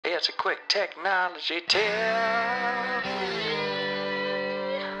It's a quick technology tip.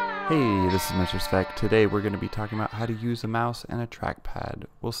 Hey, this is Mr. Svec. Today we're going to be talking about how to use a mouse and a trackpad.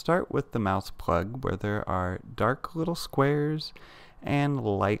 We'll start with the mouse plug, where there are dark little squares and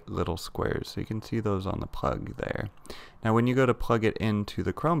light little squares. So you can see those on the plug there. Now when you go to plug it into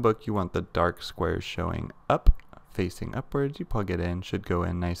the Chromebook, you want the dark squares showing up, facing upwards. You plug it in, should go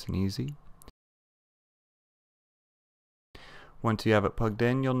in nice and easy. Once you have it plugged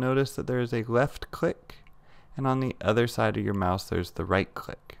in, you'll notice that there is a left click, and on the other side of your mouse there's the right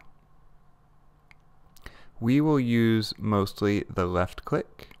click. We will use mostly the left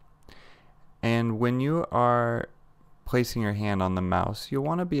click, and when you are placing your hand on the mouse, you'll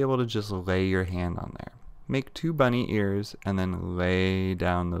want to be able to just lay your hand on there. Make two bunny ears and then lay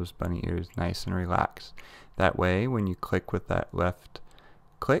down those bunny ears nice and relaxed. That way, when you click with that left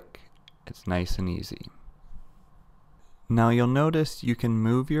click, it's nice and easy. Now you'll notice you can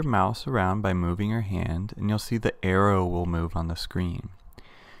move your mouse around by moving your hand, and you'll see the arrow will move on the screen.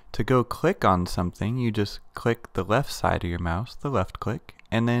 To go click on something, you just click the left side of your mouse, the left click,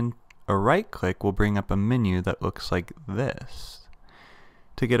 and then a right click will bring up a menu that looks like this.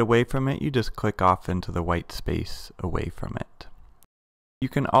 To get away from it, you just click off into the white space away from it. You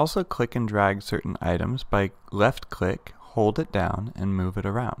can also click and drag certain items by left click, hold it down, and move it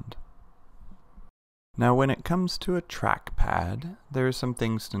around. Now when it comes to a trackpad, there are some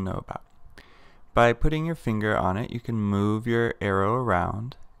things to know about. By putting your finger on it, you can move your arrow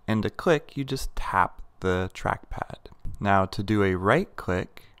around, and to click, you just tap the trackpad. Now to do a right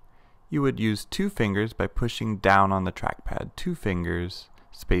click, you would use two fingers by pushing down on the trackpad, two fingers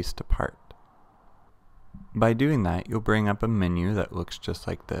spaced apart. By doing that, you'll bring up a menu that looks just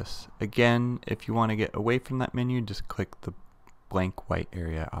like this. Again, if you want to get away from that menu, just click the blank white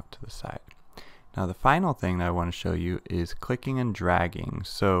area off to the side. Now the final thing that I want to show you is clicking and dragging.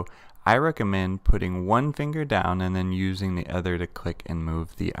 So I recommend putting one finger down and then using the other to click and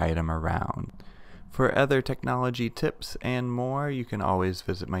move the item around. For other technology tips and more, you can always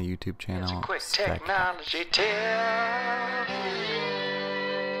visit my YouTube channel. It's a quick technology tip.